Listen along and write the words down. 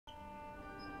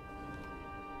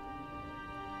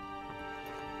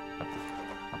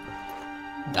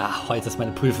Ja, heute ist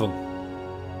meine Prüfung.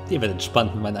 Die wird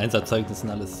entspannt mit meinen Einsatzzeugnissen,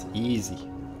 alles easy.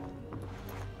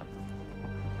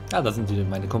 Ja, da sind die,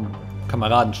 meine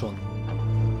Kameraden schon.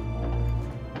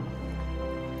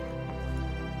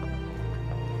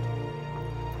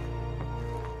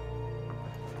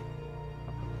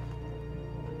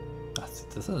 Ach,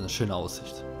 das ist eine schöne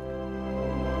Aussicht.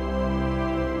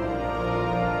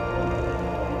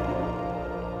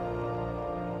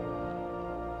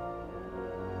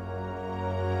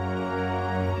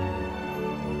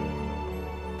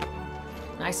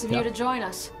 Nice of you to join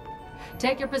us.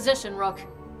 Take your position, Rook.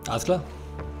 Alles klar.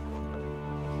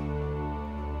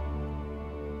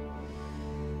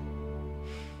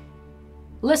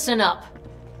 Listen up.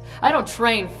 I don't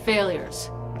train failures.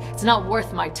 It's not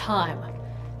worth my time.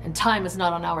 And time is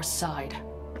not on our side.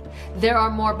 There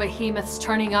are more behemoths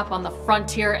turning up on the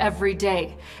frontier every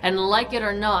day. And like it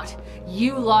or not,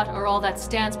 you lot are all that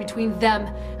stands between them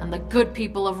and the good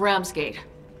people of Ramsgate.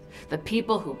 The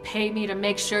people who pay me to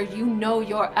make sure you know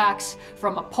your acts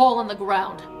from a pole in the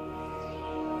ground.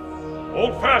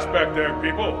 Hold fast back there,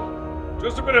 people.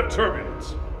 Just a bit of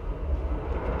turbulence.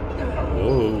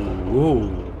 Whoa.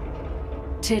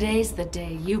 Today's the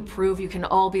day you prove you can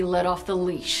all be let off the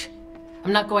leash.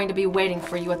 I'm not going to be waiting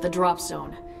for you at the drop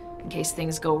zone, in case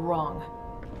things go wrong.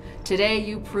 Today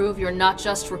you prove you're not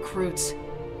just recruits.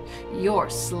 You're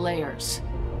slayers.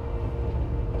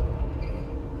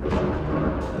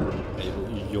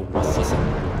 Jo, was ist das denn?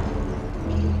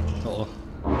 Oh.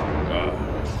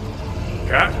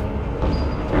 Cat?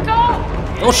 Go!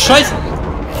 Oh, Scheiße!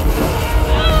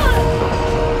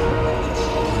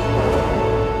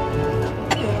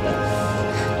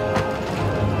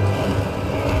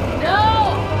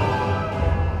 No!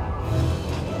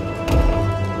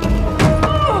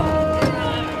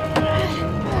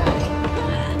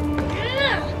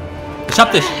 Ich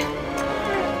hab dich!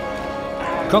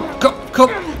 Komm!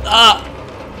 Ah!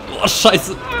 Oh,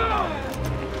 Scheiße!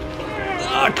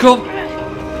 Ah, komm!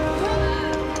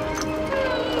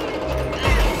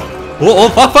 Oh,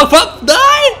 fuck!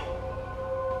 Nein!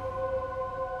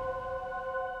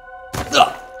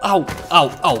 Ah,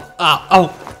 au!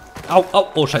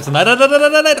 Oh, Scheiße!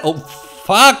 Nein! Oh,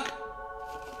 fuck!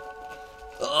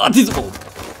 Oh, diese... Oh!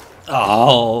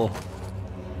 Au!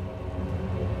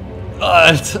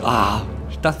 Alter!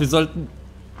 Ich dachte, wir sollten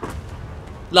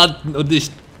landen und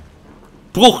nicht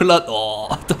Bruchland. Oh,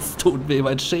 das tut weh,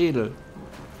 mein Schädel.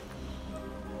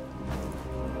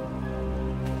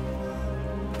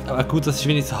 Aber gut, dass ich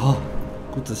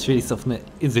wenigstens auf einer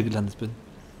Insel gelandet bin.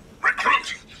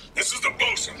 Recruit, this is the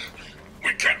bosun. We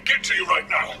can't get to you right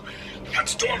now. That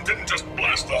storm didn't just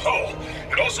blast the hull.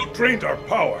 It also drained our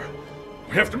power.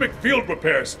 We have to make field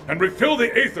repairs and refill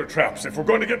the aether traps if we're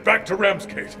going to get back to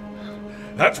Ramsgate.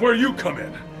 That's where you come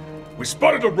in. We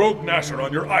spotted a rogue Nasher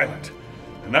on your island.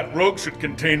 And that rogue should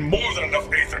contain more than enough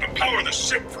aether to power the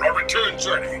ship for our return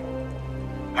journey.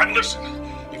 And listen,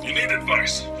 if you need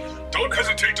advice, don't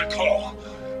hesitate to call.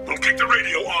 We'll keep the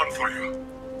radio on for you.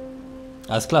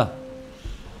 Alles klar.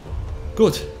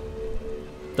 Gut.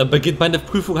 Dann beginnt meine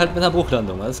Prüfung halt mit einer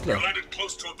Bruchlandung, alles klar. You landed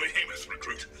close to a behemoth,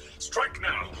 recruit. Strike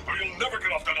now, or you'll never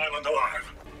get off that island alive.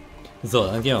 So,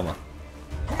 dann gehen wir mal.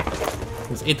 Ich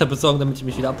muss Äther besorgen, damit ich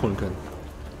mich wieder abholen kann.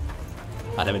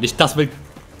 Alter, wenn ich das mit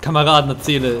Kameraden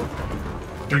erzähle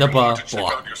in der Bar.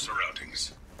 Boah.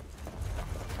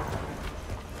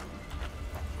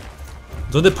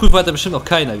 So eine Prüfung hat ja bestimmt auch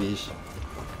keiner wie ich.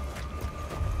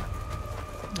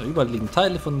 Da überall liegen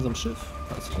Teile von unserem Schiff.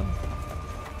 Alles klar.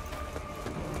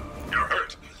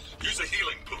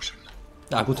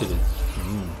 Ja, gute Idee.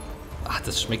 Ach,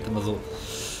 das schmeckt immer so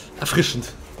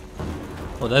erfrischend.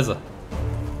 Oh, da ist er.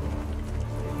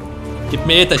 Gib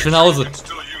mir Äther, ich will nach Hause.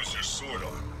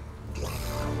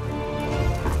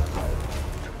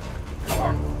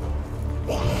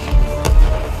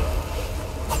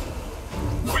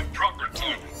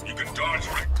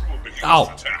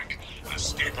 Au!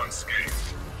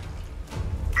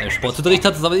 Der Sportunterricht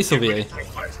hat es aber nicht so weh, ey.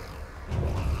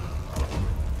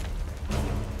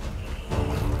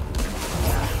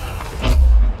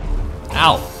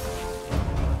 Au!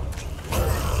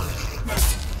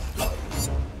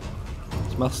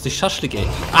 Ich mach's dich Schaschlik, ey.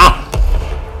 Ah!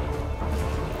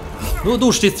 Nur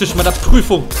du stehst zwischen meiner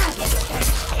Prüfung.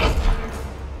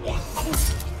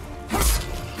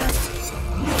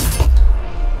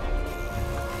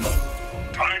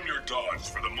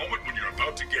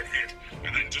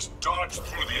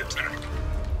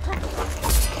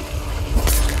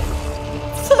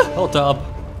 Haut er ab.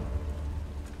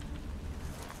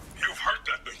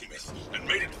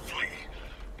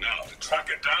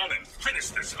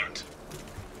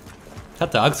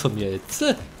 Hat er Angst vor mir jetzt?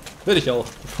 Würde ich auch.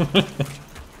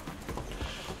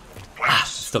 Ah,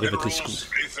 die Story wird richtig gut.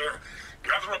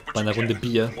 Bei einer Runde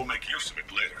Bier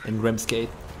in Ramsgate.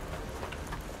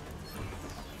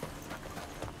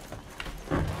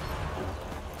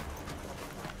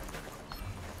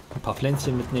 Ein paar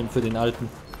Pflänzchen mitnehmen für den Alten.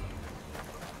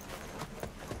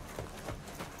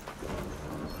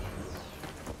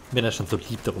 Wenn er schon so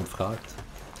lieb darum fragt.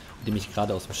 Und die mich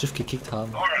gerade aus dem Schiff gekickt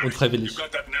haben. Unfreiwillig.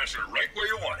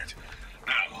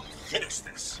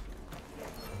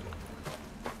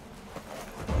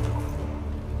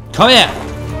 Komm her!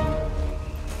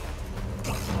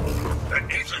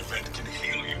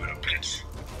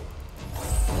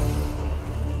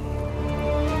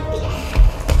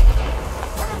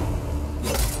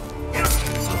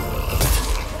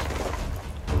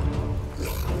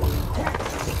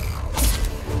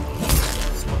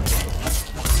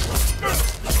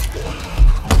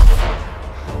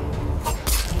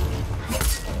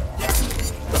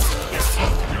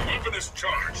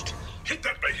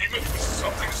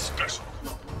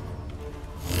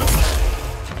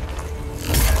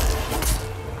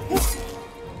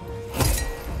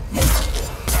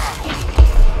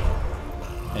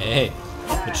 Hey,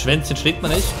 mit Schwänzchen schlägt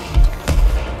man nicht.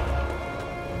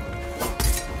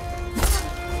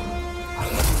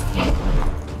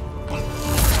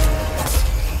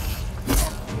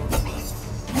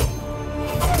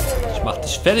 Ich mach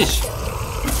dich fertig.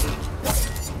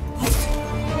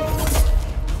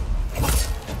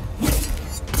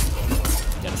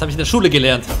 Ja, das habe ich in der Schule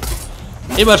gelernt.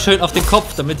 Immer schön auf den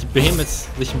Kopf, damit die Behemoths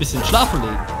sich ein bisschen schlafen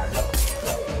legen.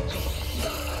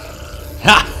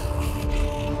 Ha!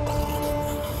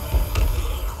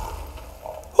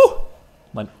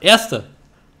 Mein erster.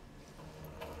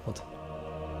 Und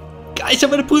geil, ich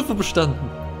habe meine Prüfung bestanden.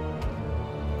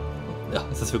 Ja,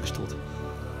 es ist wirklich tot.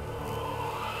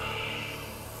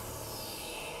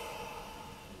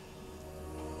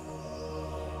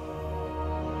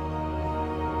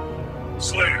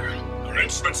 Slayer, our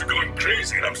instruments are going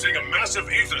crazy and I'm seeing a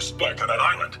massive ether spike on that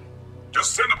island.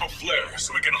 Just send up a flare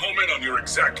so we can home in on your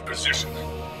exact position.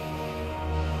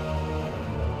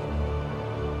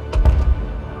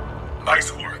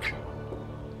 Nice work.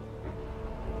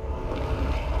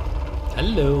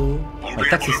 Hallo. We'll Mein be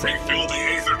Taxi able ist to da. refill the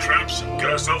aether traps and get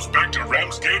ourselves back to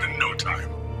Ramsgate in no time.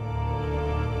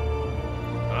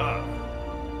 Ah.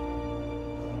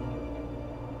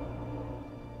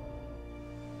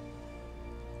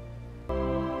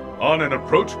 On an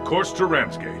approach course to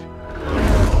Ramsgate.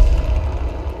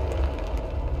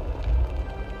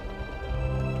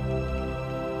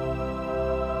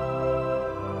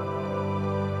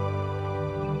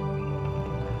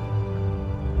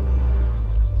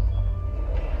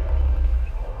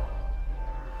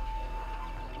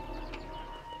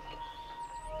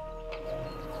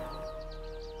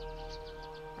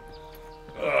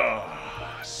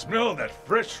 Smell that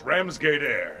fresh Ramsgate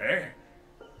air, eh?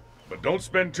 But don't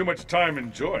spend too much time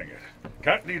enjoying it.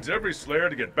 Cat needs every Slayer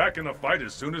to get back in the fight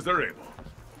as soon as they're able.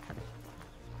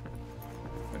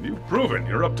 And you've proven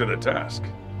you're up to the task.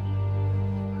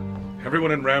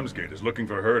 Everyone in Ramsgate is looking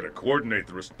for her to coordinate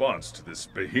the response to this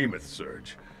behemoth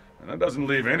surge. And that doesn't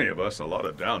leave any of us a lot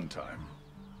of downtime.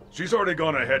 She's already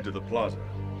gone ahead to the plaza.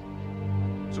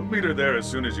 So meet her there as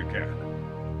soon as you can.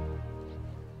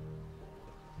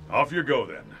 Off you go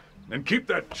then, and keep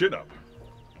that chin up.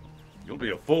 You'll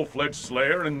be a full-fledged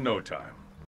Slayer in no time.